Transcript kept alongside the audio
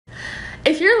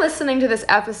If you're listening to this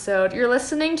episode, you're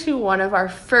listening to one of our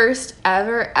first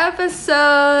ever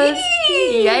episodes.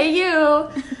 Yay, you!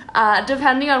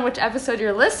 Depending on which episode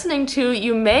you're listening to,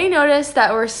 you may notice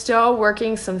that we're still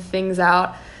working some things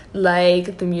out,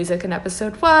 like the music in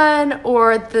episode 1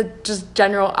 or the just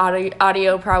general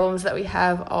audio problems that we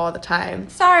have all the time.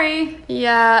 Sorry.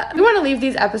 Yeah, we want to leave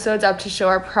these episodes up to show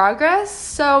our progress,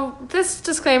 so this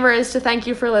disclaimer is to thank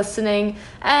you for listening,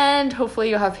 and hopefully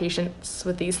you'll have patience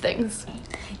with these things.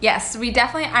 Yes, we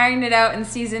definitely ironed it out in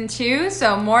season 2,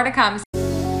 so more to come.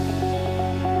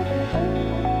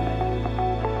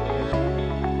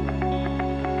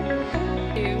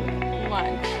 2,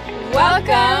 1.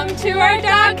 Welcome to our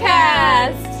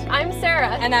Dogcast! I'm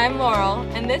Sarah. And I'm Laurel,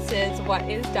 and this is What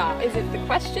is Dog? Is it the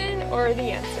question or the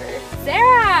answer?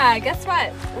 Sarah, guess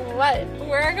what? What?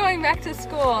 We're going back to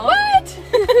school. What?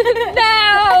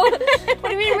 No! What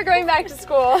do you mean we're going back to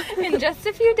school? In just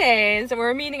a few days,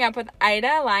 we're meeting up with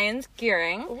Ida Lyons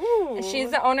Gearing. Ooh.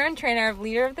 She's the owner and trainer of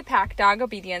Leader of the Pack Dog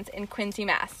Obedience in Quincy,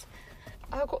 Mass.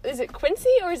 Oh, cool. Is it Quincy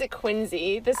or is it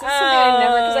Quincy? This is something I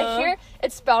never, because I hear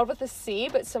it's spelled with a C,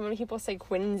 but so many people say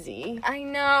Quincy. I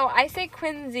know. I say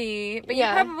Quincy, but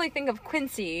Yeah. you probably think of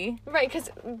Quincy. Right, because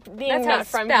being That's how not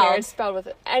it's from spelled. here, it's spelled with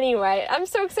it. Anyway, I'm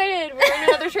so excited. We're in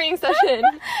another training session.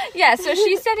 Yeah, so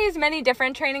she studies many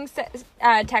different training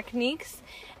techniques.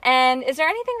 And is there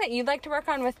anything that you'd like to work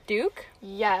on with Duke?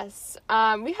 Yes.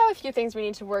 We have a few things we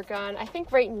need to work on. I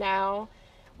think right now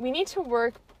we need to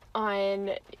work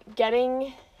on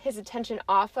getting his attention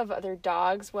off of other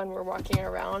dogs when we're walking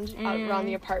around around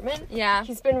the apartment. Yeah.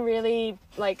 He's been really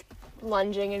like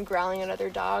lunging and growling at other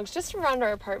dogs just around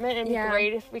our apartment, and it'd be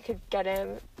great if we could get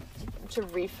him to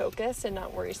refocus and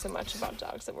not worry so much about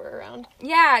dogs that we're around.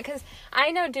 Yeah, because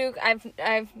I know Duke,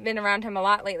 I've been around him a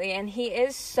lot lately, and he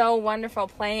is so wonderful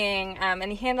playing, and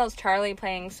he handles Charlie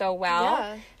playing so well.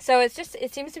 Yeah. So it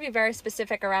seems to be very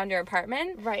specific around your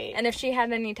apartment. Right. And if she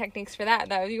had any techniques for that,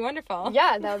 that would be wonderful.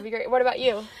 Yeah, that would be great. What about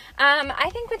you? I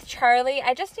think with Charlie,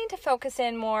 I just need to focus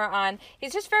in more on,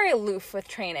 he's just very aloof with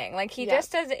training. Like, he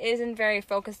just isn't very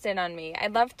focused in on me.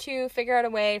 I'd love to figure out a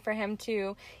way for him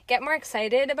to get more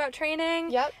excited about training,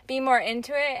 be more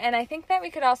into it, and I think that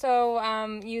we could also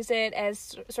use it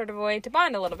as sort of a way to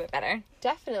bond a little bit better.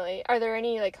 Definitely. Are there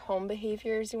any like home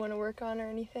behaviors you want to work on or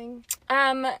anything?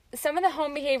 Some of the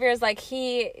home behaviors, like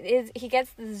he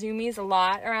gets the zoomies a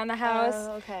lot around the house.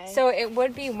 Oh, okay. So it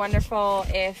would be wonderful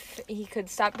if he could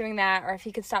stop doing that, or if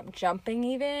he could stop jumping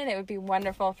even. It would be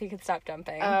wonderful if he could stop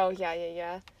jumping. Oh,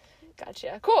 yeah.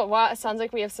 Gotcha. Cool. Well, it sounds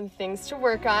like we have some things to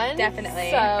work on. Definitely.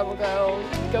 So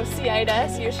we'll go see Ida,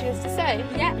 see what she has to say.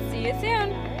 Yeah, see you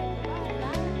soon.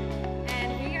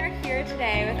 And we are here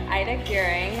today with Ida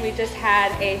Gearing. We just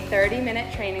had a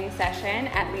 30-minute training session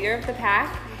at Leader of the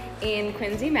Pack in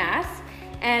Quincy, Mass.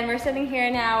 And we're sitting here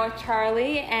now with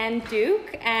Charlie and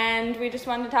Duke, and we just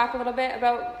wanted to talk a little bit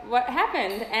about what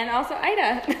happened, and also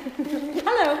Ida.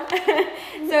 Hello.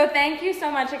 So thank you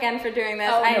so much again for doing this.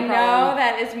 Oh, no I know problem.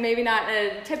 that is maybe not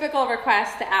a typical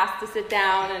request to ask to sit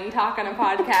down and talk on a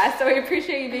podcast, so we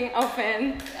appreciate you being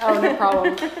open. Oh, no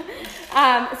problem. So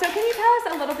can you tell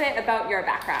us a little bit about your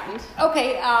background?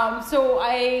 Okay, so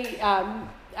I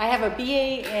have a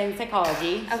BA in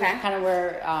psychology. So Okay. that's kind of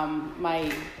where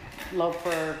my love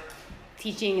for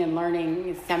teaching and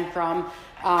learning stemmed from.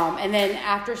 And then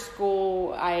after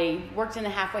school, I worked in a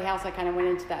halfway house. I kind of went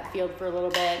into that field for a little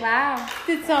bit. Wow.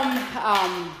 Did some,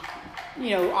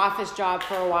 office job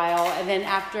for a while. And then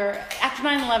after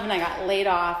 9/11, I got laid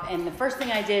off. And the first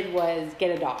thing I did was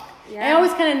get a dog. Yeah. I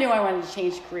always kind of knew I wanted to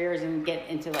change careers and get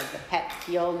into like the pet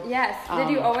field. Yes. Did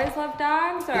you always love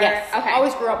dogs? Or? Yes. Okay. I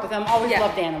always grew up with them. Always Yeah.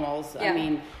 loved animals. Yeah. I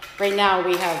mean, right now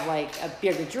we have like a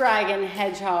bearded dragon,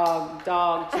 hedgehog,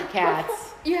 dog, 2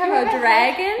 cats. You have a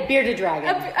dragon? Bearded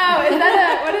dragon. Oh, is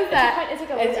that what is that? It's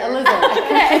like a It's lizard. a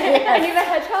lizard. And you have a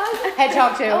hedgehog?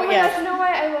 Hedgehog too, Oh my yes. gosh, you know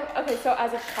why I love... Okay, so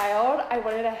as a child, I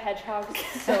wanted a hedgehog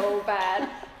so bad.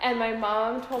 And my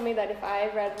mom told me that if I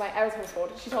read I was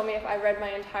homeschooled. She told me if I read my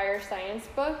entire science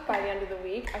book by the end of the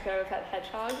week, I could have a pet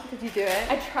hedgehog. Did you do it?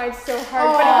 I tried so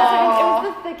hard, but it was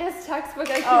the thickest textbook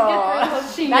I couldn't get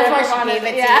through. That's why she gave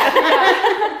it to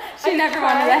you. She never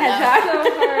wanted a hedgehog.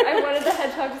 So hard. I wanted the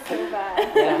hedgehog so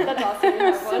bad. Yeah. That's awesome. You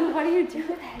have So one. what do you do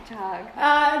with a hedgehog?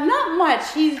 Not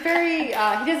much. He's very, he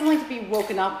doesn't like to be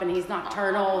woken up and he's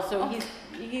nocturnal, so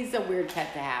he's a weird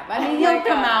pet to have. I mean, he'll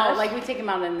come out, like we take him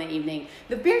out in the evening.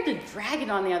 The bearded dragon,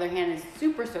 on the other hand, is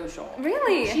super social.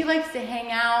 Really? She likes to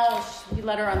hang out. We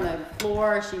let her on the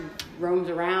floor. She roams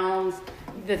around.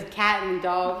 the cat and the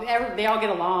dog, they all get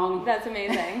along. That's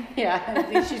amazing. Yeah, I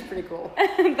think she's pretty cool.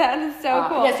 That is so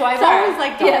cool. Yeah, so I've always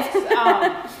liked dogs.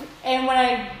 Yes. And when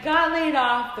I got laid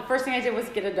off, the first thing I did was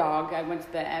get a dog. I went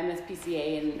to the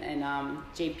MSPCA and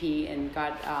JP and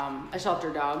got a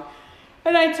shelter dog.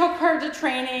 And I took her to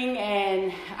training,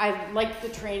 and I liked the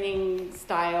training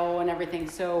style and everything.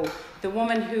 So the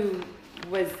woman who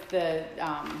was the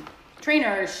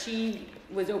trainer, she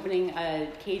was opening a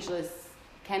cageless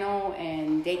kennel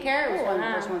and daycare. It was one of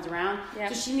the first ones around.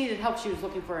 Yep. So she needed help. She was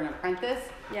looking for an apprentice.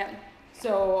 Yep.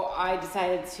 So I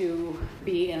decided to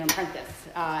be an apprentice,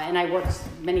 and I worked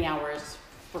many hours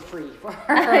for free for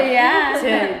her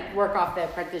to work off the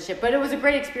apprenticeship. But it was a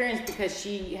great experience because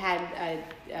she had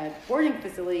a boarding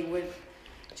facility with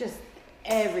just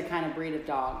every kind of breed of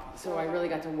dog. So I really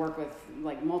got to work with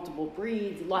like multiple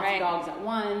breeds, lots of dogs at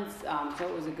once. So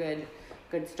it was a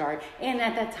good start. And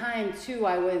at that time too,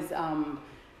 I was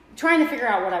trying to figure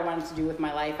out what I wanted to do with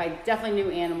my life. I definitely knew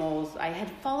animals. I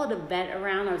had followed a vet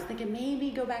around. I was thinking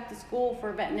maybe go back to school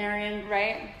for a veterinarian.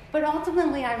 Right. But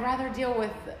ultimately, I'd rather deal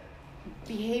with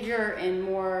behavior and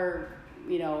more,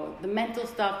 the mental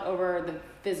stuff over the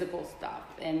physical stuff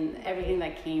and everything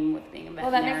that came with being a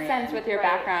veterinarian. Well, that makes sense with your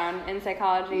background in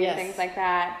psychology and things like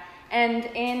that. And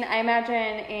I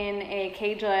imagine in a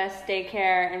cageless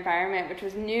daycare environment, which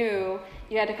was new,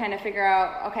 you had to kind of figure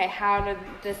out, okay, how did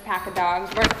this pack of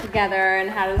dogs work together and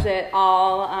how does it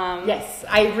all... Yes,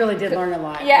 I really did learn a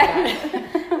lot.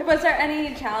 Yeah. Was there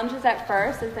any challenges at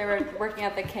first as they were working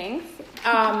out the kinks?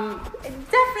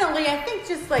 Definitely. I think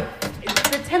just like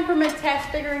the temperament test,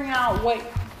 figuring out what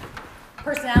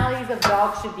personalities of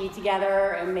dogs should be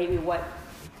together and maybe what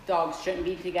dogs shouldn't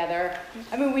be together.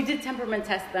 I mean, we did temperament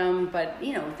test them, but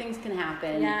things can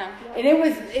happen. Yeah. And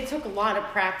it took a lot of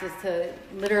practice to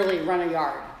literally run a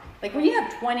yard. Like when you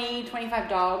have 20, 25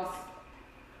 dogs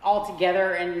all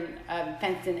together in a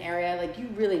fenced-in area, like you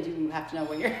really do have to know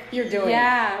what you're doing.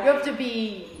 Yeah. You have to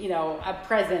be, a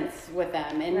presence with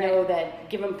them and know that,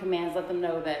 give them commands, let them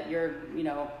know that you're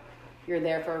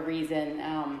there for a reason,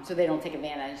 so they don't take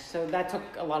advantage. So that took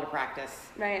a lot of practice.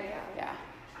 Right. Yeah.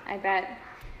 I bet.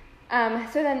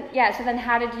 So then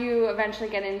how did you eventually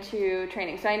get into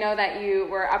training? So I know that you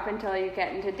were up until you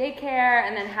get into daycare,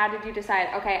 and then how did you decide,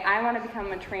 okay, I want to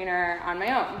become a trainer on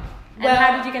my own? And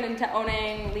how did you get into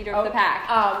owning Leader of the Pack?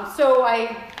 So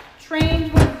I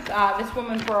trained with this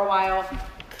woman for a while,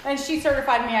 and she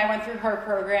certified me. I went through her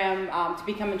program to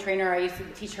become a trainer. I used to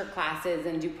teach her classes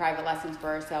and do private lessons for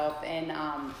herself. And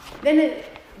then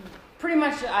pretty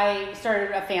much I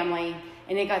started a family,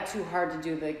 and it got too hard to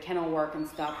do the kennel work and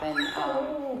stuff. And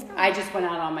I just went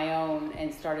out on my own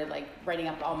and started like writing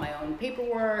up all my own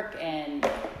paperwork, and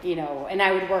and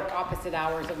I would work opposite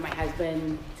hours of my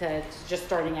husband to just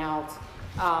starting out.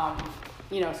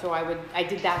 So I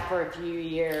did that for a few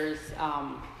years,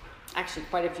 actually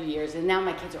quite a few years, and now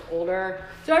my kids are older.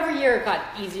 So every year it got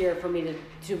easier for me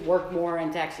to work more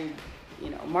and to actually,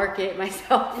 market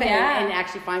myself and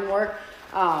actually find work.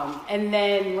 And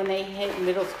then when they hit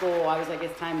middle school, I was like,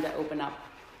 it's time to open up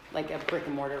like a brick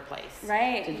and mortar place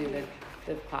to do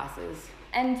the classes.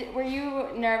 And were you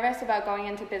nervous about going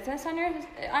into business on your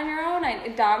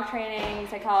own? Dog training,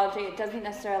 psychology, it doesn't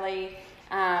necessarily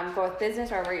go with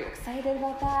business, or were you excited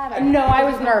about that? Or? No, I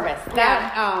was nervous.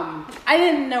 I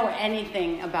didn't know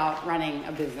anything about running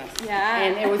a business. Yeah.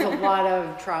 And it was a lot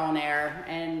of trial and error,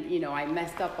 and I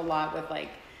messed up a lot with like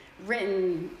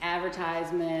written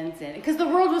advertisements, and because the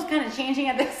world was kind of changing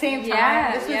at the same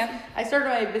time. I started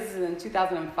my business in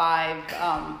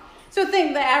 2005. So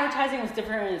the advertising was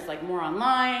different, and it's like more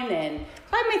online, and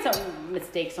I made some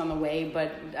mistakes on the way,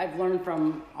 but I've learned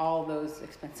from all those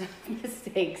expensive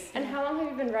mistakes. And how long have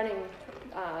you been running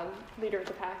Leader of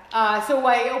the Pack? So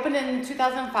I opened in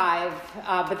 2005,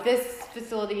 but this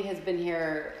facility has been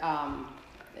here,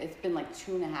 it's been like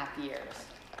 2.5 years.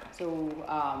 So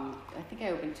I think I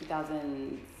opened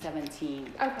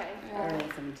 2017. Okay. Early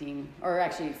 17, or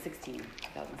actually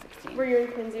 2016. Were you in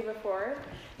Quincy before?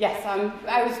 Yes,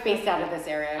 I was based out of this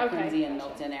area, Quincy and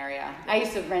Milton area. I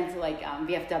used to rent like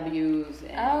VFWs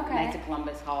and Knights of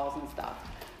Columbus halls and stuff.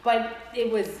 But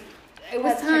it was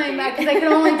time, because I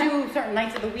could only do certain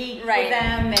nights of the week with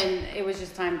them, and it was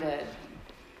just time to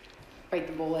bite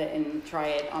the bullet and try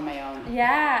it on my own.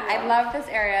 Yeah, I love this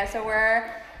area. So we're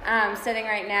sitting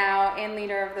right now in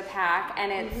Leader of the Pack,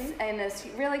 and it's in this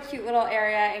really cute little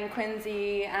area in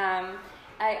Quincy.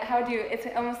 It's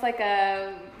almost like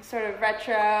a sort of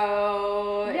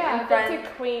retro. Yeah, that's a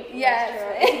quaint Yes.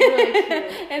 retro. It's really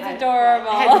cute. It's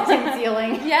adorable. Has a tin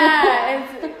ceiling. Yeah,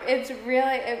 it's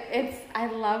really I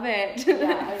love it. Yeah,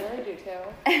 I really do too.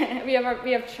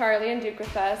 We have Charlie and Duke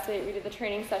with us. We did the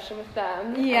training session with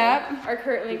them. Yep. Are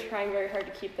currently trying very hard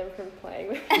to keep them from playing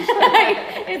with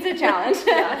It's a challenge.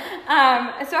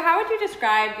 Yeah. So how would you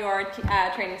describe your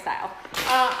training style?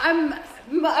 I'm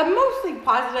a mostly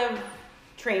positive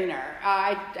trainer.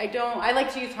 I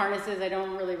like to use harnesses. I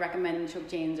don't really recommend choke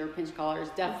chains or pinch collars.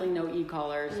 Definitely no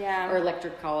e-collars or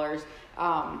electric collars.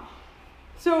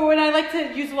 So, and I like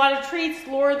to use a lot of treats,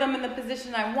 lure them in the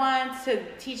position I want to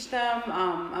teach them.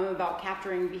 I'm about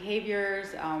capturing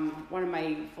behaviors. One of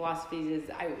my philosophies is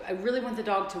I really want the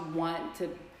dog to want to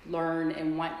learn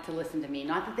and want to listen to me.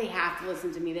 Not that they have to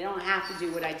listen to me. They don't have to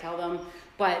do what I tell them,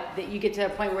 but that you get to a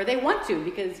point where they want to,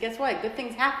 because guess what? Good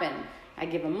things happen. I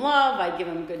give them love. I give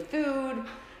them good food.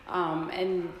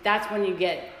 And that's when you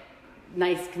get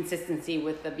nice consistency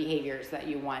with the behaviors that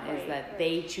you want, is that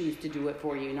they choose to do it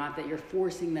for you, not that you're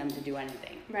forcing them to do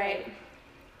anything. Right.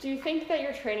 Do you think that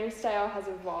your training style has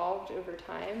evolved over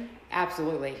time?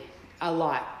 Absolutely. A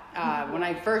lot. When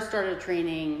I first started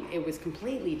training, it was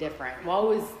completely different.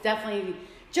 Well, it was definitely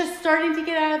just starting to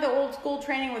get out of the old school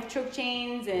training with choke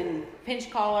chains and pinch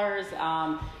collars.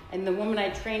 And the woman I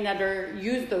trained under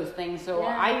used those things, so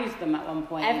I used them at one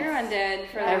point. Everyone did,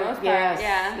 for the most part.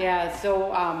 Yeah.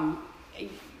 So,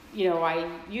 I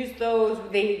used those.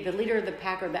 The leader of the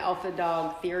pack, or the alpha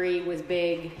dog theory, was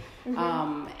big.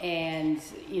 And,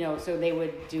 so they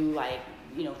would do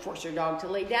force your dog to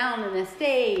lay down in a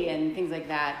stay and things like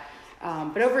that.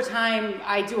 But over time,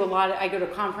 I go to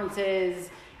conferences.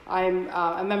 I'm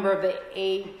a member of the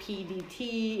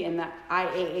APDT and the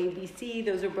IAABC.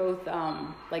 Those are both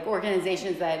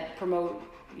organizations that promote,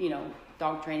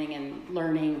 dog training and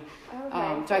learning.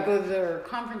 Okay. So I go to their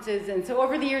conferences, and so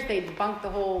over the years they debunked the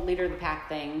whole leader of the pack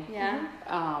thing. Yeah.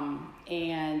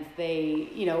 And they,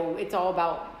 it's all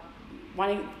about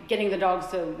getting the dogs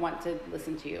to want to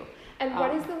listen to you. And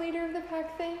what is the leader of the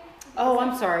pack thing? Oh,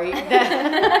 I'm sorry.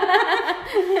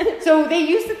 So they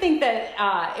used to think that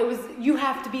you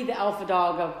have to be the alpha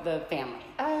dog of the family.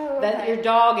 Oh, okay. That your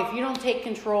dog, if you don't take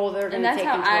control, they're going to take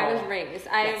control. And that's how I was raised.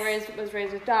 I was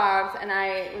raised with dogs, and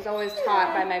I was always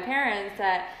taught by my parents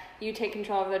that you take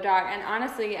control of the dog. And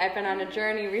honestly, I've been on a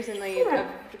journey recently of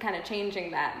kind of changing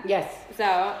that. Yes.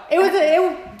 So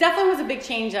it definitely was a big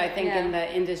change, I think, in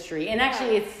the industry. And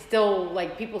actually, it's still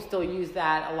people still use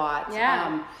that a lot.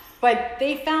 Yeah. But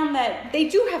they found that they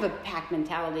do have a pack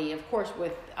mentality, of course,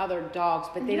 with other dogs,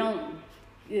 but they don't.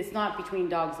 It's not between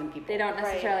dogs and people. They don't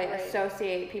necessarily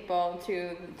associate people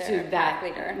to their pack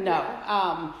leader.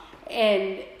 No.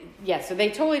 And so they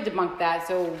totally debunked that.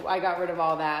 So I got rid of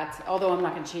all that. Although I'm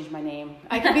not going to change my name.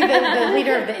 I could be the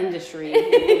leader of the industry.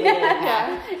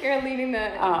 You're leading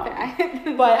the pack.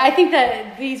 But I think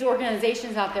that these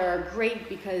organizations out there are great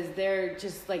because they're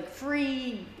just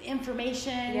free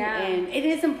information. And it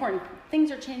is important.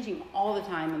 Things are changing all the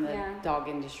time in the dog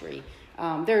industry.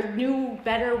 There are new,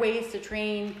 better ways to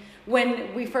train.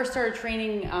 When we first started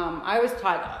training, I was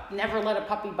taught never let a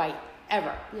puppy bite.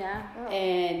 Ever. Yeah. Oh.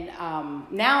 And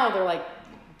now they're like,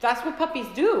 that's what puppies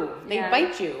do. They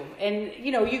bite you. And,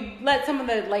 you let some of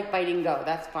the biting go.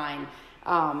 That's fine.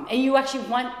 And you actually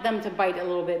want them to bite a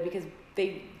little bit because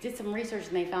they did some research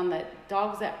and they found that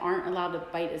dogs that aren't allowed to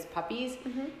bite as puppies,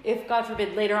 if, God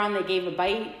forbid, later on they gave a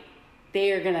bite,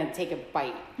 they are going to take a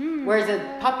bite. Whereas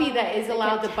a puppy that is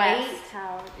allowed to bite,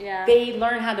 they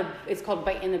learn how to, it's called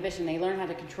bite inhibition. They learn how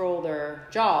to control their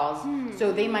jaws.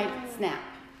 So they might snap.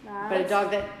 But a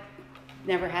dog that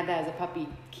never had that as a puppy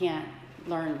can't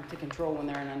learn to control when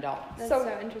they're an adult. That's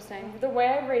so interesting. The way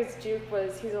I raised Duke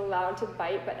was he's allowed to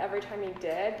bite, but every time he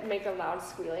did, make a loud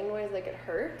squealing noise like it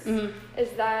hurts.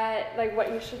 Is that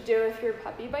what you should do if your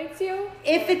puppy bites you?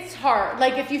 If it's hard,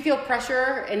 if you feel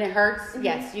pressure and it hurts,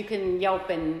 yes, you can yelp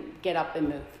and get up and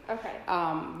move. Okay.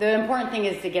 The important thing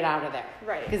is to get out of there.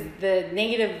 Right. Because the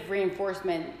negative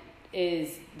reinforcement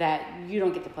is that you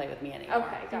don't get to play with me anymore.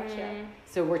 Okay, gotcha.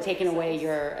 So we're taking away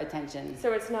your attention.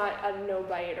 So it's not a no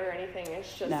bite or anything.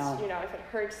 It's just, if it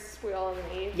hurts, squeal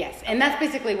and leave. Yes, and that's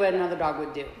basically what another dog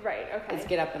would do. Right, okay. Is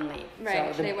get up and leave.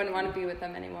 Right, so they wouldn't want to be with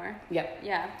them anymore. Yep.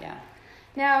 Yeah. Yeah.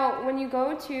 Now, when you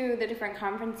go to the different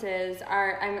conferences,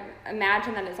 I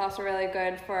imagine that it's also really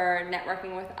good for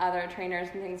networking with other trainers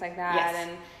and things like that. Yes.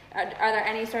 And are there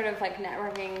any sort of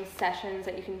networking sessions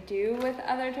that you can do with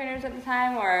other trainers at the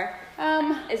time, or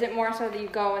is it more so that you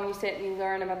go and you sit and you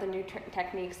learn about the new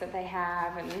techniques that they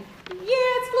have? And it's a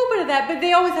little bit of that, but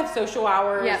they always have social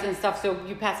hours and stuff. So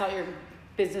you pass out your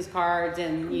business cards,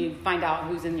 and you find out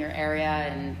who's in your area,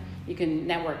 and you can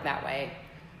network that way.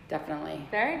 Definitely.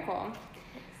 Very cool.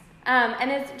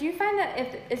 Do you find that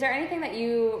is there anything that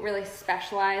you really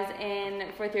specialize in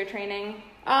with your training?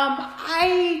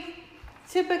 I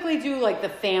typically do like the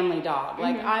family dog.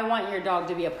 Like I want your dog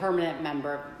to be a permanent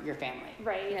member of your family.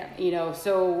 Right. Yeah. You know,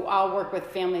 so I'll work with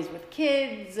families with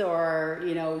kids, or,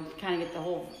 you know, kind of get the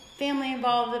whole family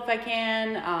involved if I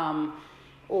can,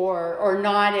 or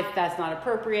not if that's not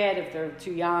appropriate, if they're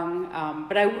too young.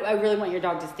 But I really want your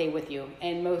dog to stay with you.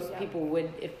 And most people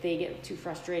would, if they get too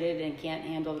frustrated and can't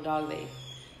handle the dog, they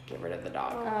get rid of the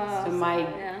dog.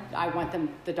 I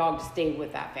want the dog to stay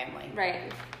with that family.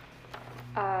 Right.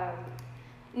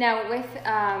 Now, with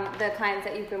the clients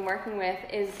that you've been working with,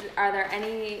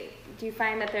 do you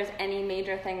find that there's any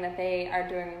major thing that they are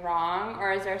doing wrong,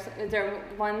 or is there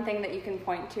one thing that you can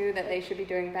point to that they should be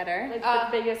doing better? Like the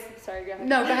biggest, sorry, go ahead.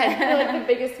 No, go ahead. Like the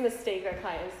biggest mistake our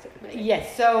clients make.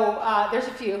 Yes, so there's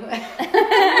a few.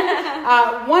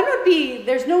 One would be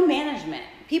there's no management.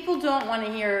 People don't want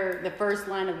to hear the first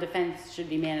line of defense should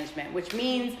be management, which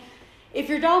means if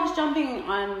your dog's jumping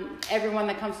on everyone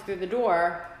that comes through the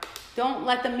door, don't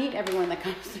let them meet everyone that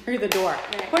comes through the door.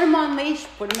 Right. Put them on leash,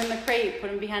 put them in the crate, put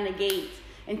them behind a gate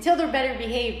until they're better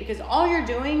behaved, because all you're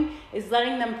doing is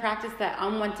letting them practice that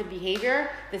unwanted behavior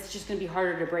that's just going to be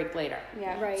harder to break later.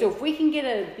 Yeah. Right. So if we can get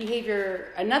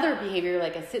another behavior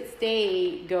like a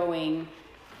sit-stay going,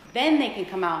 then they can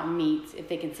come out and meet if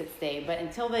they can sit-stay. But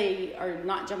until they are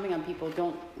not jumping on people,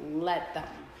 don't let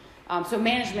them. So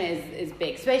management is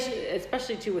big,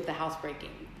 especially too with the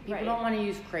housebreaking. People don't want to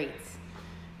use crates.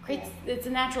 Crates, it's a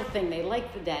natural thing. They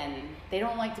like the den. They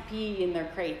don't like to pee in their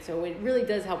crate. So it really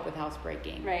does help with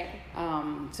housebreaking. Right.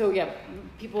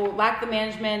 People lack the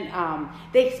management.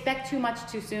 They expect too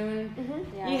much too soon.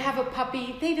 Mm-hmm. Yeah. You have a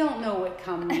puppy. They don't know what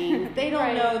come means. They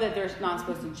don't know that they're not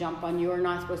supposed to jump on you or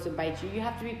not supposed to bite you. You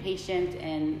have to be patient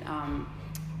and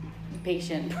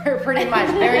patient, pretty much,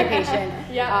 very patient.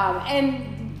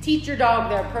 And teach your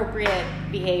dog the appropriate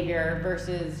behavior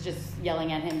versus just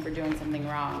yelling at him for doing something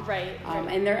wrong. Right.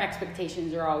 And their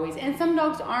expectations are always, and some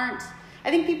dogs aren't.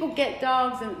 I think people get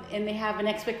dogs and they have an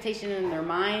expectation in their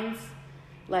minds.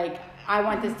 Like, I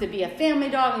want this to be a family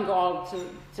dog and go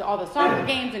to all the soccer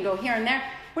games and go here and there.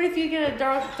 What if you get a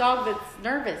dog that's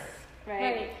nervous?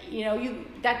 Right. You know,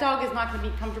 that dog is not going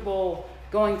to be comfortable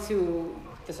going to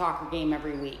the soccer game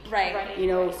every week. Right. You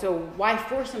know, so why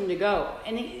force him to go?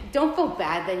 And don't feel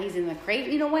bad that he's in the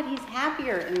crate. You know what? He's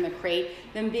happier in the crate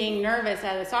than being nervous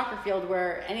at a soccer field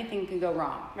where anything can go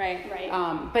wrong. Right.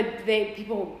 But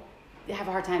people have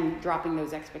a hard time dropping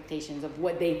those expectations of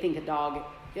what they think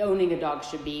owning a dog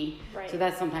should be. Right. So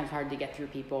that's sometimes hard to get through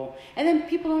people. And then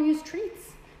people don't use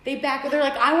treats. They're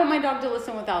like, I want my dog to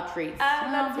listen without treats.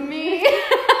 That's me.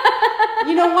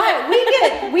 You know what?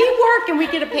 We work and we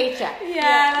get a paycheck.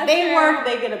 Yeah, they work,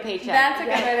 they get a paycheck. That's a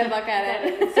good way to look at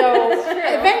it. So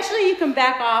eventually you can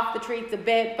back off the treats a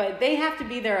bit, but they have to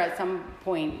be there at some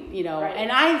point, you know. Right.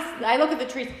 And I look at the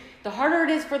treats. The harder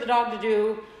it is for the dog to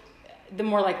do, the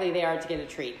more likely they are to get a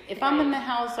treat. If I'm in the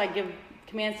house, I give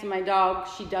commands to my dog.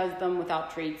 She does them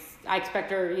without treats. I expect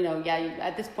her,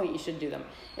 at this point you should do them.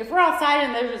 If we're outside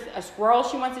and there's a squirrel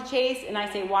she wants to chase and I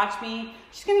say, watch me,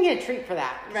 she's going to get a treat for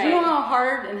that. Right. You know how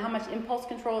hard and how much impulse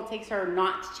control it takes her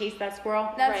not to chase that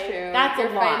squirrel? That's true. That's You're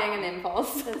a lot. fighting an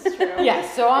impulse. That's true.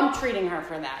 Yes, so I'm treating her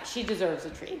for that. She deserves a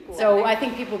treat. So I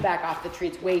think people back off the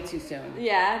treats way too soon.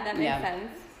 Yeah, that makes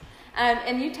sense.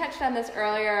 And you touched on this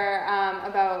earlier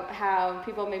about how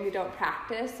people maybe don't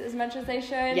practice as much as they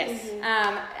should. Yes.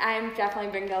 I've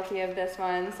definitely been guilty of this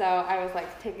one, so I was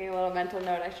like taking a little mental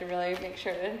note. I should really make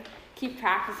sure to keep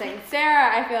practicing.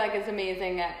 Sarah, I feel like, is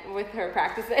amazing with her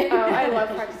practicing. Oh, I love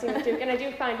practicing with Duke. And I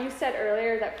do find, you said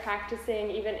earlier that practicing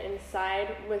even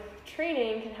inside with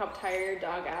training can help tire your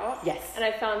dog out. Yes. And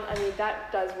I found,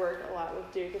 that does work a lot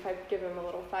with Duke. If I give him a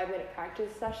little 5-minute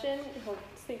practice session, he'll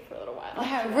sleep for a little while.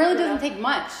 Yeah, it really doesn't take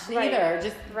much either.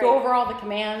 Just go over all the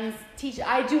commands.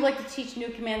 I do like to teach new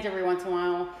commands every once in a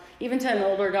while. Even to an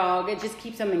older dog, it just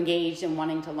keeps them engaged and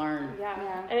wanting to learn.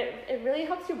 Yeah. And it really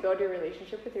helps you build your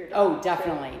relationship with your dog. Oh,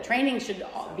 definitely. Training should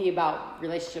be about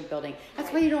relationship building.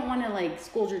 That's why you don't want to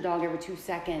scold your dog every 2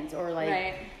 seconds or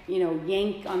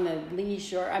yank on the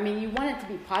leash or, you want it to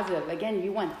be positive. Again,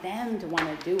 you want them to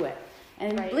want to do it.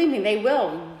 And believe me, they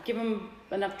will. Give them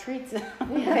enough treats. They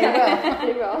will.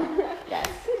 They will. Yes.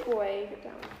 Good boy. Good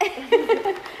down.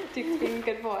 Duke's being a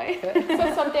good boy.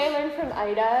 So something I learned from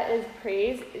Ida is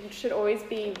praise. It should always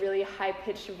be really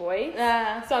high-pitched voice.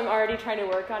 So I'm already trying to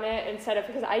work on it instead of,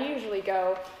 because I usually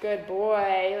go, good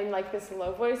boy, in like this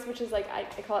low voice, which is like, I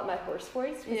call it my horse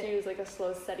voice, because you use like a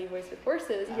slow, steady voice with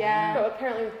horses. Yeah. But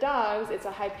apparently with dogs, it's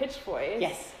a high-pitched voice.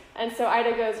 Yes. And so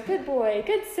Ida goes, good boy,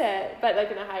 good sit, but like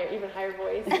in a even higher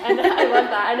voice. And I love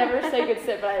that. I never say good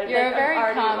sit, but You're like, a very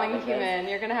I'm calming loving human.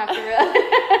 this. You're gonna have to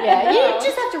really. Yeah, you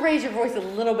just have to raise your voice a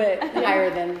little bit higher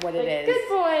than what it is. Good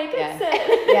boy, good sit.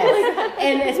 Yes,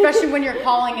 and especially when you're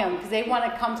calling them, because they want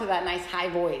to come to that nice high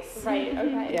voice. Right,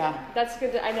 okay. Yeah. That's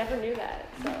good. I never knew that,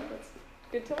 so that's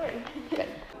good to learn.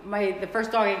 Good. The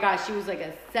first dog I got, she was like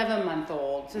a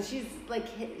 7-month-old, so she's like,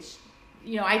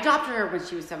 you know, I adopted her when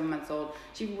she was 7 months old.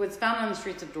 She was found on the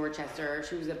streets of Dorchester.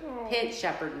 She was a pit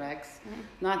shepherd mix,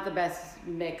 not the best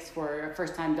mix for a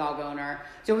first-time dog owner.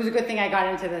 So it was a good thing I got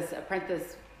into this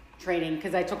apprentice training,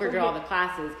 because I took her to all the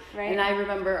classes. Right. And I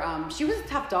remember she was a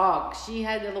tough dog. She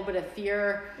had a little bit of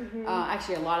fear,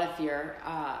 actually a lot of fear.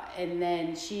 And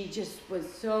then she just was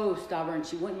so stubborn.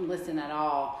 She wouldn't listen at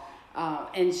all.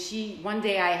 And one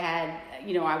day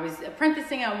I was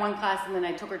apprenticing on one class, and then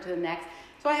I took her to the next.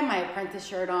 So I had my apprentice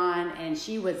shirt on, and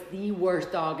she was the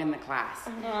worst dog in the class.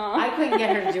 I couldn't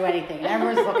get her to do anything. And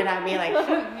everyone's looking at me like,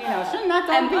 shouldn't that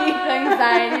dog be?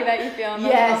 Anxiety that you feel in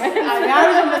those Yes. moments. I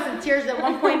was almost in tears. At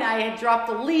one point, I had dropped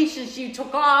the leash, and she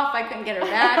took off. I couldn't get her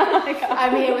back.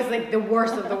 I mean, it was like the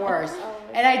worst of the worst.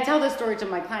 And I tell this story to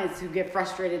my clients who get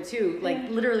frustrated too, like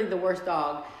literally the worst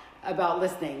dog about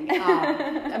listening.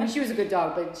 I mean, she was a good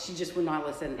dog, but she just would not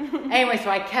listen. Anyway, so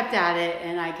I kept at it,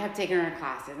 and I kept taking her to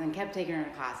classes and kept taking her to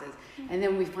classes. And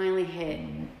then we finally hit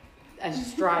a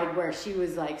stride where she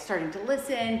was like starting to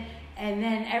listen. And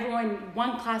then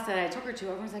one class that I took her to,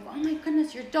 everyone's like, oh my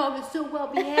goodness, your dog is so well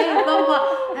behaved, blah, blah,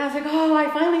 blah. And I was like, oh,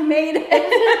 I finally made it.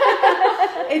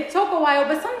 It took a while,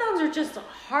 but some dogs are just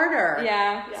harder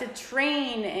to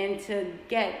train and to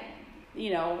get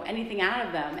anything out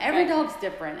of them. Every dog's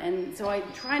different, and so I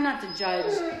try not to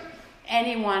judge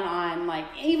anyone on like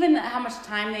even how much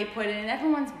time they put in.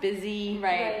 Everyone's busy.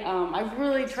 Right. I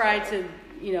really try to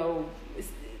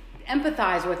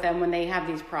empathize with them when they have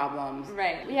these problems.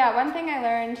 Right. Yeah, one thing I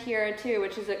learned here too,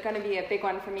 which is going to be a big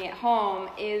one for me at home,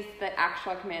 is the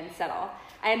actual command settle.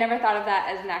 I had never thought of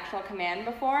that as an actual command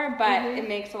before, but it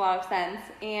makes a lot of sense,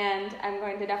 and I'm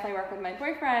going to definitely work with my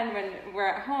boyfriend when we're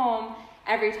at home.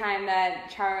 Every time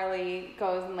that Charlie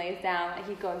goes and lays down,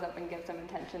 he goes up and gives them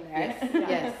attention there.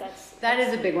 Yes. That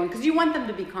is a big one, because you want them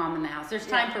to be calm in the house. There's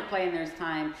time for play and there's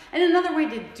time. And another way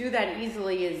to do that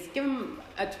easily is give them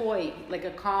a toy, like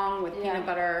a Kong with peanut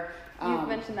butter. You've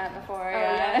mentioned that before.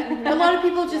 A lot of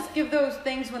people just give those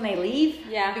things when they leave,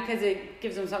 Yeah. because it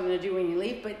gives them something to do when you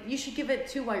leave. But you should give it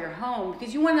too while you're home,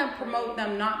 because you want to promote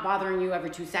them not bothering you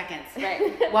every 2 seconds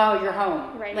while you're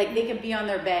home. Right. Like they could be on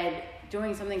their bed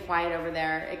doing something quiet over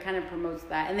there. It kind of promotes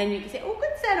that, and then you can say, "Oh,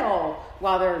 good settle,"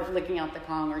 while they're licking out the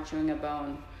Kong or chewing a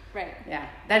bone. Right. Yeah,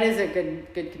 that is a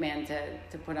good command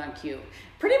to put on cue.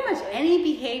 Pretty much any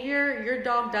behavior your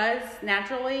dog does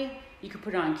naturally, you can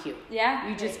put on cue. Yeah.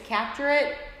 You just capture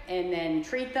it and then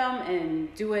treat them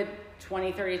and do it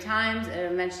 20, 30 times,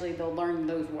 and eventually they'll learn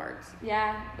those words.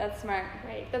 Yeah, that's smart.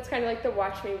 Right. That's kind of like the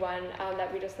watch me one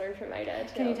that we just learned from Ida.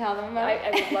 Can you tell them about it?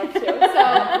 I would love to.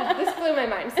 So this blew my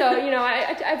mind. So,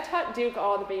 I've taught Duke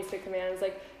all the basic commands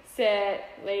like sit,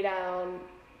 lay down,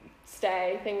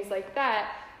 stay, things like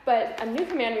that. But a new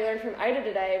command we learned from Ida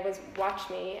today was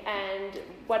watch me. And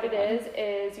what it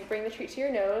is you bring the treat to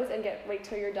your nose and wait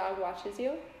till your dog watches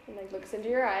you and like looks into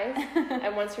your eyes.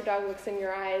 And once your dog looks in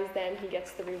your eyes, then he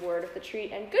gets the reward of the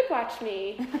treat and good watch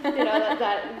me,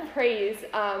 that praise.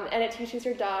 And it teaches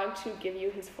your dog to give you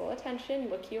his full attention,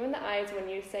 look you in the eyes when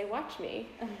you say watch me.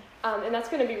 And that's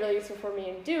going to be really useful for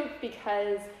me and Duke,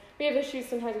 because we have issues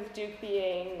sometimes with Duke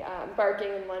being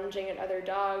barking and lunging at other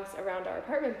dogs around our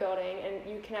apartment building,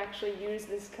 and you can actually use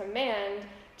this command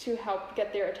to help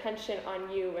get their attention on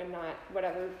you and not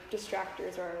whatever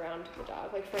distractors are around the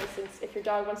dog. Like, for instance, if your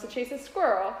dog wants to chase a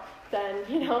squirrel, then,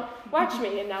 watch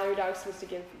me, and now your dog's supposed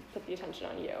to put the attention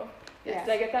on you. Yes.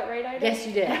 Did I get that right, Ida? Yes,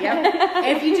 you did. Yep.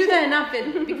 And if you do that enough,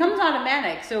 it becomes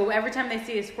automatic. So every time they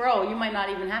see a squirrel, you might not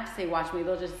even have to say watch me.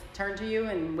 They'll just turn to you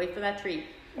and wait for that treat.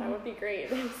 That would be great.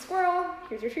 Squirrel,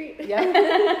 here's your treat. Yeah.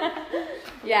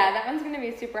 Yeah, that one's going to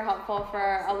be super helpful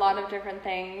for a lot of different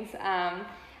things.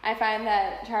 I find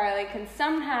that Charlie can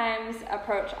sometimes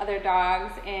approach other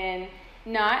dogs in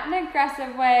not an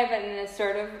aggressive way, but in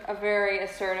a very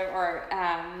assertive or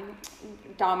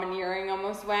domineering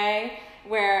almost way.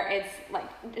 where it's like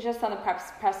just on the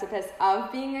precipice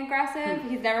of being aggressive.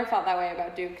 He's never felt that way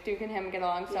about Duke. Duke and him get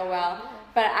along so well.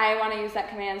 But I want to use that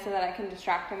command so that I can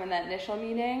distract him in that initial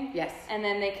meeting. Yes. And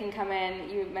then they can come in,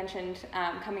 you mentioned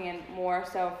coming in more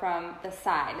so from the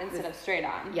side instead of straight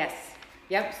on. Yes.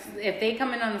 Yep. If they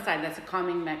come in on the side, that's a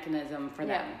calming mechanism for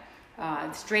them.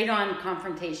 Straight on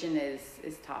confrontation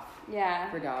is tough. Yeah.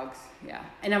 For dogs. Yeah.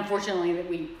 And unfortunately that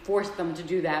we force them to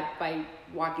do that by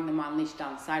walking them on leash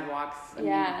down sidewalks. I mean,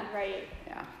 right.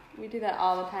 Yeah. We do that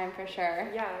all the time for sure.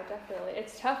 Yeah, definitely.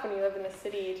 It's tough when you live in the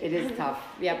city. It is tough.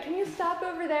 Yep. Can you stop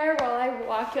over there while I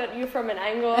walk at you from an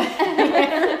angle?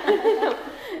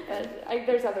 But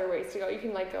there's other ways to go. You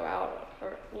can like go out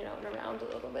or and around a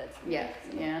little bit. Yes.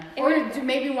 Yeah. Or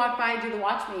maybe walk by, do the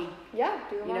watch me. Yeah,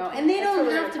 do the watch me. And they don't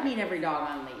have to meet every dog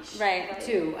on leash. Right.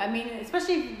 Too. I mean,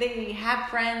 especially if they have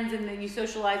friends and then you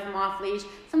socialize them off leash.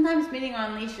 Sometimes meeting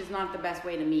on leash is not the best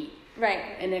way to meet.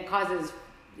 Right. And it causes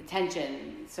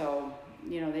tension. So,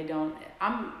 they don't.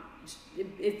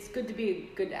 It's good to be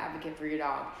a good advocate for your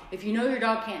dog. If you know your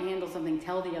dog can't handle something,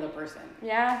 tell the other person.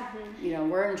 Yeah.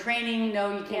 We're in training.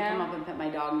 No, you can't come up and pet my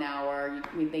dog now, or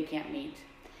they can't meet.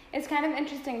 It's kind of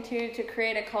interesting too to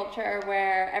create a culture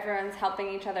where everyone's helping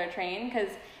each other train, because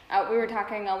we were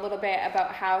talking a little bit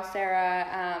about how Sarah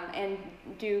and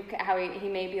Duke, how he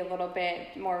may be a little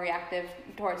bit more reactive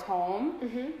towards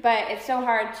home, but it's so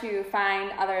hard to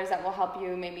find others that will help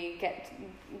you maybe get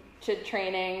to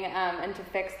training and to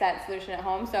fix that solution at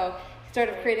home. So sort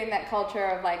of creating that culture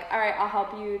of like, all right, I'll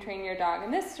help you train your dog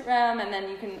in this room, and then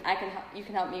you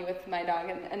can help me with my dog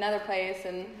in another place,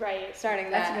 and starting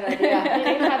That's that. a good idea.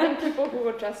 And having people who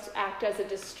will just act as a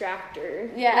distractor,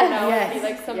 Yeah. be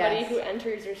like somebody who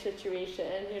enters your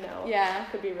situation,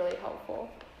 could be really helpful.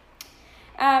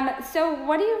 So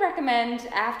what do you recommend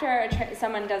after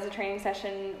someone does a training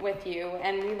session with you,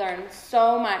 and we learn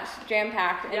so much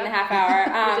jam-packed in a half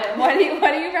hour? What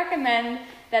do you recommend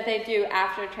that they do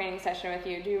after a training session with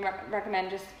you? Do you recommend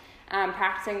just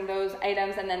practicing those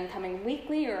items and then coming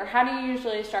weekly, or how do you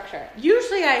usually structure it?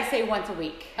 Usually I say once a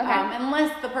week, Okay.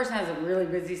 Unless the person has a really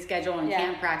busy schedule and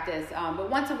can't practice. But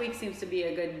once a week seems to be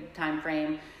a good time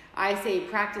frame. I say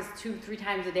practice 2-3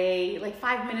 times a day, like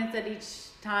 5 minutes at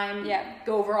each time. Yeah.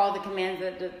 Go over all the commands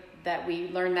that we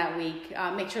learned that week.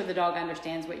 Make sure the dog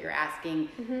understands what you're asking.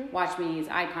 Watch me, use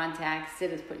eye contact,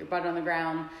 sit is put your butt on the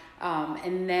ground.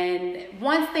 And then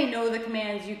once they know the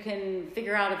commands, you can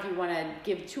figure out if you want to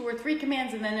give 2 or 3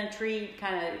 commands and then a treat,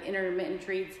 kind of intermittent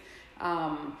treats.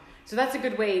 So that's a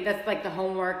good way. That's like the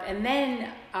homework. And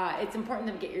then it's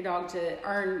important to get your dog to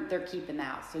earn their keep in the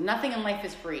house. So nothing in life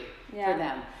is free for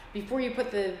them. Before you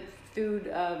put the food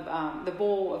of the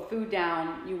bowl of food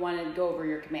down, you want to go over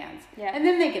your commands. Yeah. And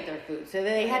then they get their food. So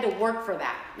they had to work for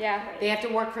that. Yeah. They have to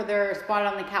work for their spot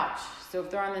on the couch. So if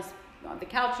they're on the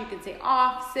couch, you can say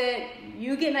off, sit,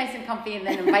 you get nice and comfy, and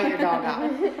then invite your dog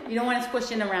out. You don't want to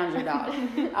squish in around your dog.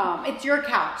 It's your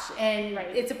couch, and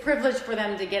it's a privilege for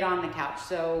them to get on the couch,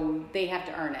 so they have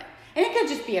to earn it. And it could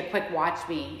just be a quick watch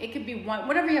me. It could be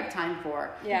whatever you have time for.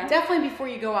 Yeah. Definitely before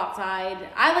you go outside.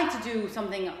 I like to do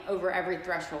something over every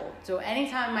threshold. So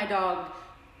anytime my dog,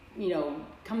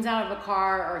 comes out of a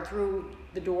car or through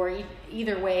the door,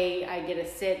 either way, I get a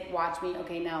sit, watch me.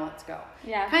 Okay, now let's go.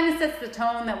 Yeah. Kind of sets the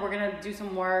tone that we're going to do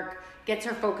some work, gets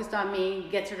her focused on me,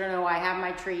 gets her to know I have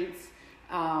my treats,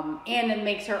 and it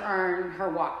makes her earn her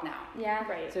walk now. Yeah.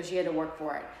 Right. So she had to work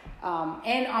for it.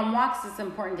 And on walks, it's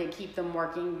important to keep them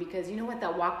working because you know what?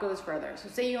 That walk goes further. So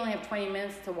say you only have 20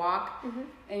 minutes to walk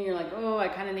and you're like, oh, I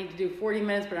kind of need to do 40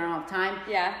 minutes, but I don't have time.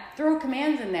 Yeah. Throw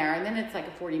commands in there and then it's like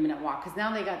a 40-minute walk because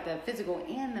now they got the physical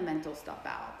and the mental stuff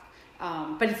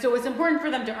out. But it's important for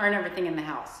them to earn everything in the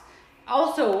house.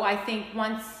 Also, I think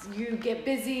once you get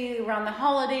busy around the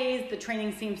holidays, the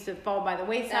training seems to fall by the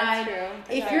wayside. That's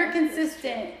true. If you're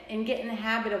consistent and get in the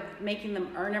habit of making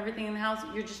them earn everything in the house,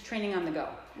 you're just training on the go.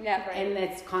 Yeah. And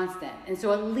it's constant. And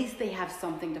so at least they have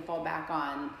something to fall back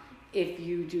on if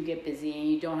you do get busy and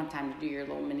you don't have time to do your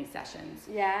little mini sessions.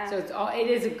 Yeah. So it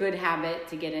is a good habit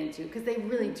to get into because they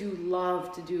really do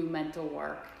love to do mental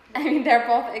work. I mean, they're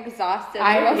both exhausted.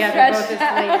 They're both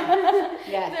asleep.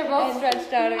 Yes. They're both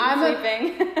stretched out and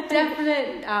sleeping. I'm a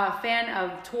definite fan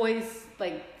of toys,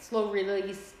 like slow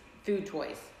release food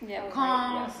toys. Yeah.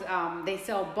 Kongs, they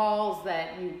sell balls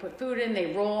that you put food in,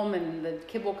 they roll them and the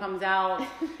kibble comes out.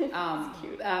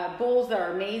 Bowls that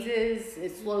are mazes,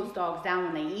 it slows dogs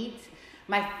down when they eat.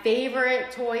 My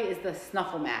favorite toy is the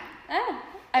snuffle mat.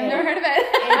 I've never heard of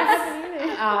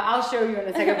it. I'll show you in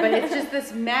a second, but it's just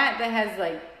this mat that has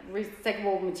like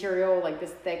recyclable material, like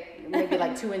this thick, maybe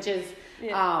like 2 inches,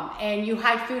 and you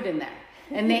hide food in there.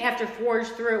 and they have to forge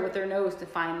through it with their nose to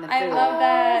find the food. I love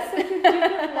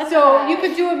that. So you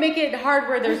could make it hard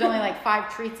where there's only like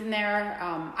 5 treats in there.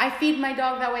 I feed my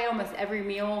dog that way almost every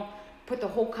meal. Put the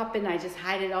whole cup in, I just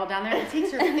hide it all down there. It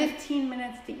takes her 15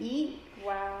 minutes to eat.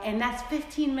 Wow. And that's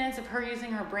 15 minutes of her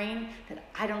using her brain that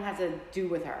I don't have to do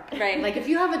with her. Right. Like if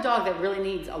you have a dog that really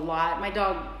needs a lot, my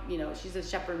dog, she's a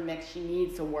shepherd mix, she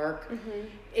needs to work. Mm-hmm.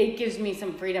 It gives me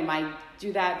some freedom. I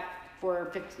do that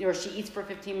for she eats for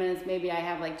 15 minutes. Maybe I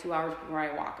have like 2 hours before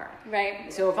I walk her.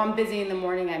 Right. So if I'm busy in the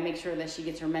morning, I make sure that she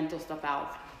gets her mental stuff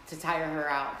out to tire her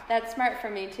out. That's smart for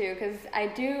me too, because I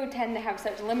do tend to have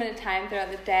such limited time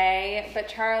throughout the day. But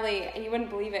Charlie, you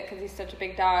wouldn't believe it because he's such a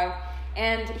big dog,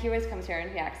 and he always comes here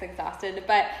and he acts exhausted.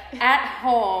 But at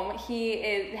home, he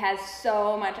has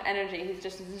so much energy. He's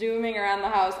just zooming around the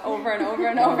house over and over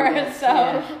and over.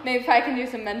 So maybe if I can do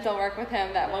some mental work with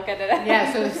him, that will get it.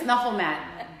 Yeah. So the Snuffle Mat.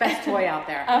 Best toy out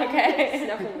there. Okay.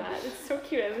 Snuffle Mat. It's so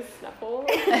cute. I have a snuffle.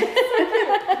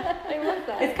 I love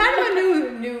that. It's kind of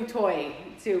a new toy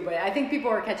too, but I think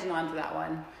people are catching on to that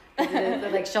one.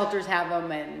 Like shelters have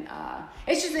them, and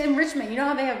it's just enrichment. You know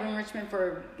how they have enrichment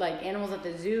for like animals at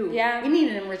the zoo? Yeah. We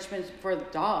need an enrichment for the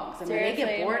dogs. I mean, they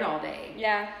get bored all day.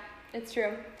 Yeah, it's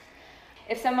true.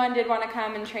 If someone did want to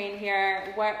come and train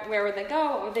here, where would they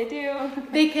go? What would they do?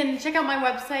 They can check out my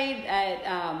website at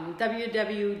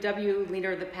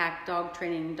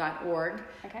www.leaderofthepackdogtraining.org.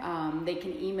 Okay. They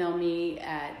can email me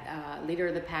at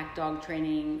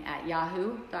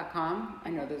leaderofthepackdogtraining@yahoo.com. I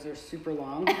know those are super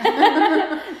long.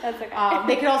 That's okay.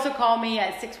 They could also call me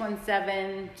at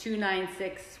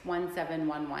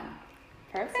 617-296-1711.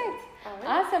 Perfect.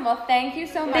 Awesome. Well, thank you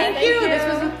so much. Thank you. This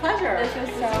was a pleasure. This was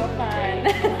so fun.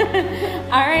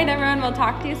 All right, everyone. We'll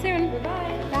talk to you soon.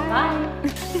 Bye. Bye.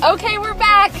 Okay, we're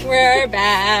back. We're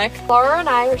back. Laura and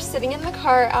I are sitting in the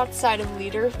car outside of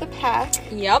Leader of the Pack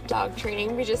Yep. dog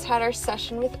training. We just had our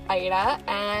session with Ida,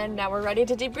 and now we're ready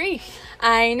to debrief.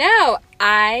 I know.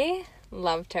 I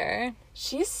loved her.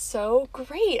 She's so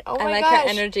great. Oh my I like gosh. her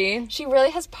energy. She really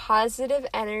has positive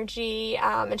energy,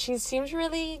 and she seems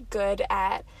really good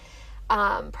at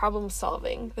problem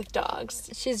solving with dogs.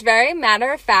 She's very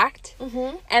matter of fact,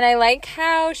 Mm-hmm. and I like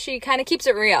how she kind of keeps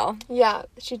it real. Yeah,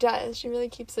 she does. She really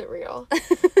keeps it real.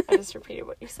 I just repeated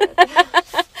what you said.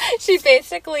 She takes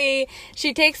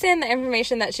in the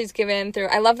information that she's given through.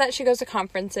 I love that she goes to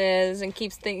conferences and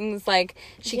keeps things like,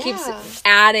 she keeps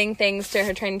adding things to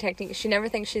her training technique. She never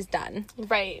thinks she's done.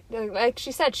 Right. Like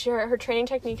she said, her training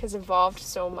technique has evolved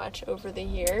so much over the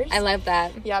years. I love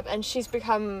that. Yep, and she's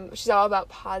all about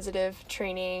positive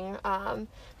training,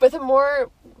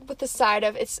 with the side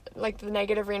of, it's like the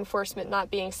negative reinforcement not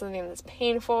being something that's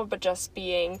painful, but just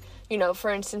being,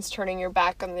 for instance, turning your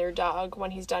back on your dog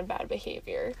when he's done bad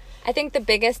behavior. I think the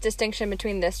biggest distinction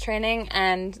between this training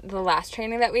and the last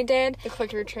training that we did, The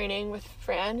clicker training with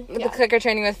Fran. the clicker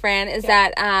training with Fran, is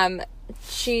that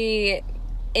she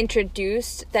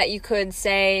introduced that you could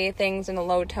say things in a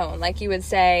low tone, like you would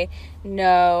say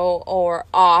no or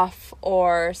off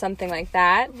or something like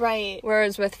that. Right.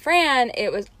 Whereas with Fran,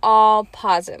 it was all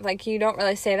positive. Like, you don't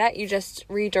really say that, you just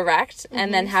redirect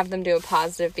and then have them do a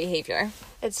positive behavior.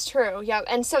 It's true, yeah.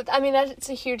 And so, I mean, that's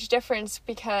a huge difference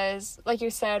because, like you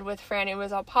said, with Fran, it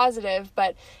was all positive,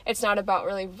 but it's not about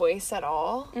really voice at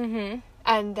all. Mm-hmm.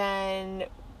 And then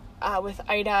with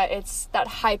Ida, it's that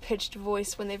high-pitched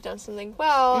voice when they've done something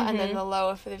well, and then the low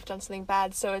if they've done something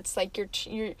bad. So it's like your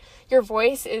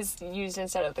voice is used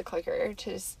instead of the clicker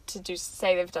to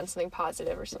say they've done something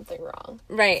positive or something wrong.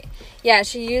 Right. Yeah,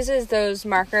 she uses those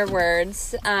marker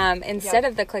words instead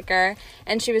of the clicker,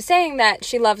 and she was saying that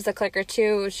she loves the clicker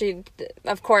too.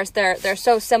 Of course, they're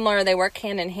so similar, they work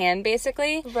hand in hand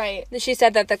basically. Right. She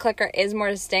said that the clicker is more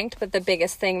distinct, but the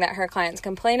biggest thing that her clients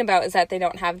complain about is that they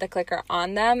don't have the clicker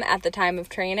on them at the time of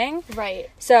training. Right.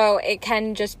 So it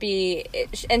can just be,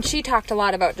 and she talked a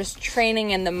lot about just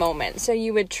training in the moment. So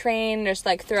you would train just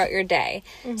like throughout your day.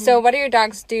 Mm-hmm. So what do your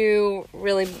dogs do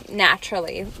really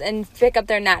naturally, and pick up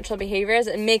their natural behaviors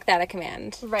and make that a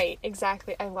command? Right,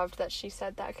 exactly. I loved that she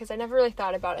said that because I never really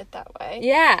thought about it that way.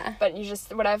 Yeah. But you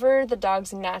just, whatever the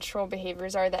dog's natural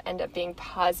behaviors are that end up being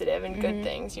positive and good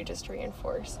things, you just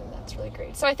reinforce, and that's really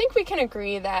great. So I think we can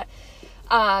agree that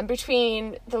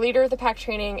between the Leader of the Pack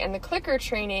training and the clicker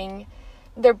training,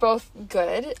 they're both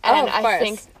good. And I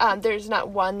think there's not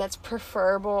one that's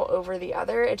preferable over the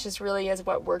other. It just really is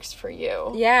what works for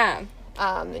you. Yeah.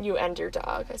 You and your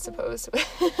dog, I suppose.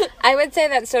 I would say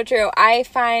that's so true. I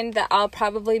find that I'll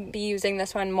probably be using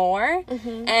this one more.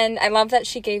 And I love that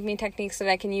she gave me techniques that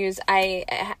I can use. I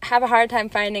have a hard time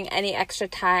finding any extra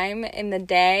time in the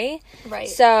day. Right.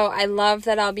 So I love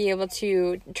that I'll be able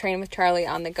to train with Charlie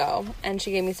on the go. And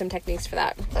she gave me some techniques for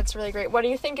that. That's really great. What do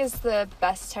you think is the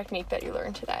best technique that you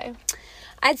learned today?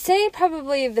 I'd say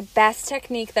probably the best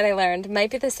technique that I learned might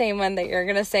be the same one that you're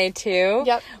going to say too.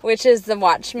 Yep. Which is the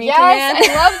watch me command.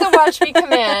 command. I love the watch me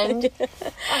command.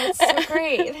 Oh, it's so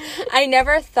great. I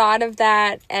never thought of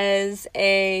that as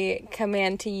a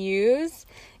command to use.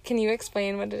 Can you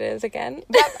explain what it is again?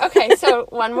 Yep. Okay, so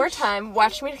one more time.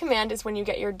 Watch me command is when you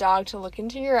get your dog to look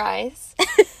into your eyes.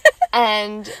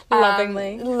 And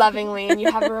lovingly, and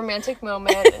you have a romantic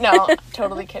moment. No,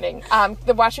 totally kidding.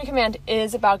 The watch me command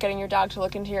is about getting your dog to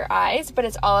look into your eyes, but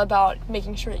it's all about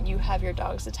making sure that you have your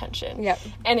dog's attention. Yep.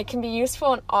 And it can be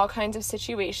useful in all kinds of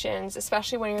situations,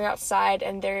 especially when you're outside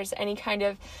and there's any kind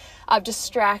of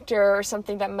distractor or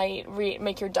something that might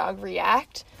make your dog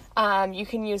react. You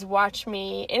can use watch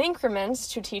me in increments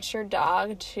to teach your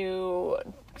dog to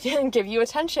give you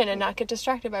attention and not get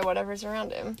distracted by whatever's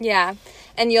around him. Yeah.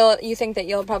 And you think that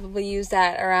you'll probably use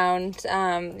that around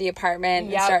the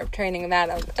apartment and start training that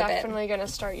a bit. Definitely going to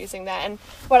start using that. And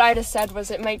what I just said was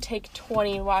it might take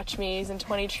 20 watch me's and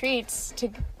 20 treats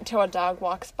till a dog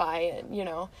walks by,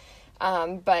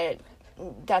 but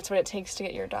that's what it takes to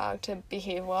get your dog to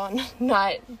behave well and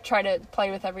not try to play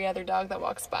with every other dog that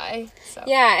walks by. So.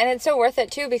 Yeah, and it's so worth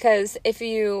it too, because if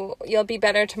you'll be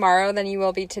better tomorrow than you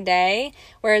will be today.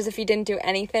 Whereas if you didn't do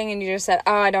anything and you just said,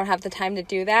 "Oh, I don't have the time to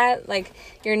do that," like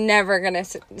you're never gonna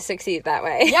succeed that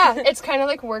way. Yeah, it's kind of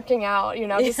like working out.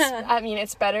 I mean,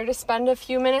 it's better to spend a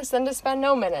few minutes than to spend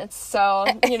no minutes. So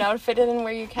fit it in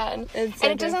where you can. And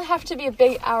it doesn't have to be a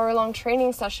big hour-long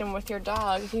training session with your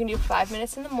dog. If you can do 5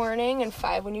 minutes in the morning and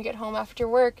 5 when you get home after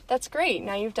work, that's great.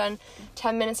 Now you've done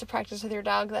 10 minutes of practice with your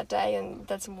dog that day, and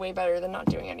that's way better than not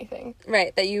doing anything.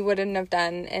 Right, that you wouldn't have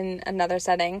done in another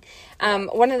setting.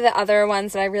 One of the other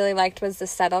ones that I really liked was the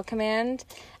settle command.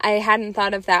 I hadn't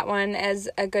thought of that one as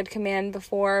a good command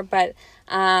before, but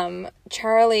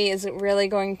Charlie is really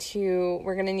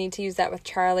we're going to need to use that with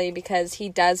Charlie because he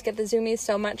does get the zoomies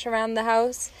so much around the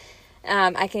house.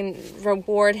 I can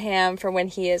reward him for when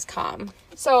he is calm.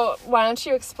 So why don't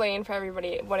you explain for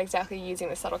everybody what exactly using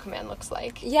the settle command looks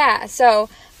like? Yeah, so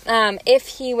if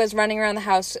he was running around the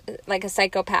house like a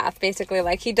psychopath, basically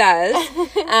like he does,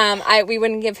 we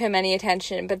wouldn't give him any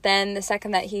attention. But then the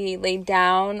second that he laid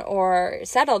down or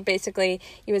settled, basically,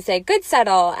 you would say, "Good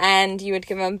settle," and you would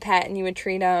give him a pet and you would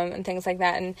treat him and things like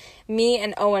that. And me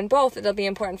and Owen both, it'll be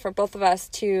important for both of us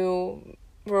to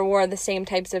reward the same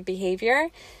types of behavior.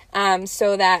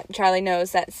 So that Charlie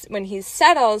knows that when he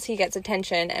settles, he gets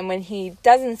attention, and when he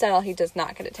doesn't settle, he does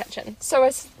not get attention. So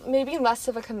it's maybe less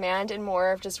of a command and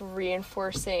more of just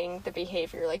reinforcing the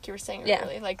behavior, like you were saying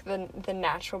earlier, like the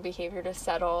natural behavior to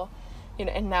settle.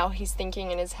 And now he's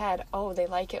thinking in his head, "Oh, they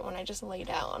like it when I just lay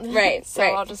down." Right. So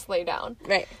I'll just lay down.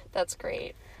 Right. That's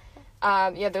great.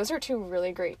 Those are two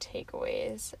really great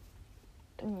takeaways.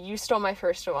 You stole my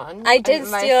first one. I did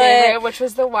my steal favorite, it. which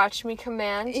was the watch me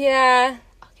command. Yeah.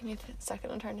 Give me a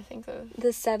second. I'm trying to think of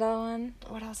the settle one.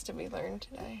 What else did we learn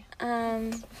today?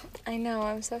 I know.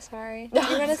 I'm so sorry. No,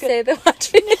 Do you want to say the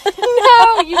watch me?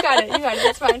 No, you got it.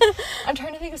 It's fine. I'm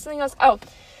trying to think of something else. Oh,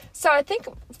 so I think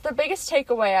the biggest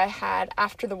takeaway I had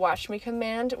after the watch me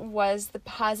command was the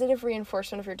positive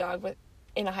reinforcement of your dog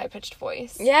in a high-pitched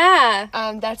voice. Yeah.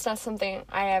 That's not something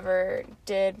I ever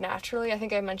did naturally. I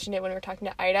think I mentioned it when we were talking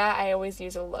to Ida. I always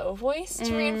use a low voice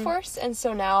to reinforce, and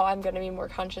so now I'm going to be more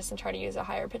conscious and try to use a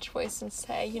higher-pitched voice and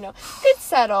say, good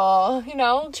settle,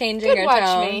 Changing good your watch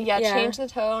tone. me. Yeah, change the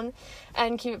tone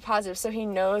and keep it positive. So he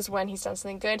knows when he's done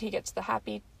something good, he gets the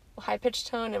happy, high-pitched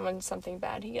tone, and when something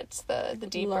bad, he gets the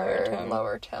deeper,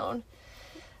 lower tone.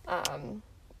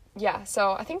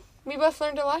 So I think we both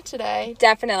learned a lot today.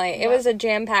 Definitely. It was a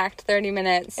jam-packed 30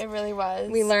 minutes. It really was.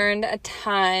 We learned a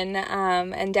ton,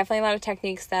 and definitely a lot of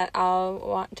techniques that I'll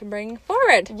want to bring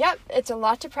forward. Yep, it's a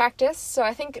lot to practice, so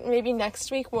I think maybe next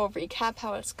week we'll recap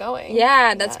how it's going.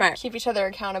 Yeah, that's smart. Keep each other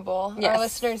accountable. Yes. Our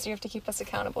listeners, you have to keep us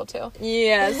accountable too.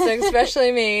 Yes,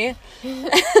 especially me.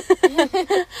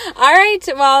 All right,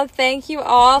 well, thank you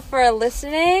all for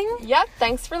listening. Yep,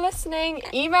 thanks for listening.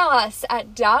 Email us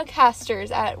at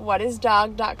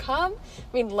dogcasters@whatisdog.com.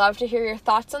 We'd love to hear your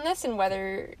thoughts on this and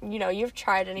whether, you've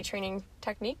tried any training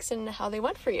techniques and how they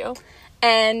went for you.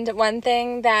 And one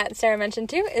thing that Sarah mentioned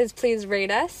too is please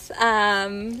rate us.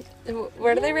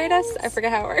 Where do they rate us? I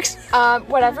forget how it works.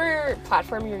 Whatever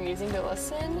platform you're using to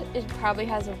listen, it probably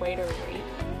has a way to rate.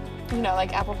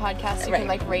 Like Apple Podcasts, you can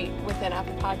rate within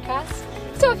Apple Podcasts.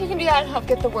 So if you can do that and help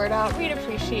get the word out, we'd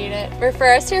appreciate it.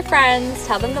 Refer us to your friends.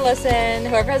 Tell them to listen.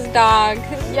 Whoever has a dog.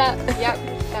 Yep.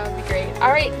 That would be great.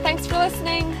 All right. Thanks for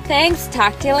listening. Thanks.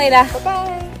 Talk to you later.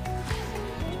 Bye-bye.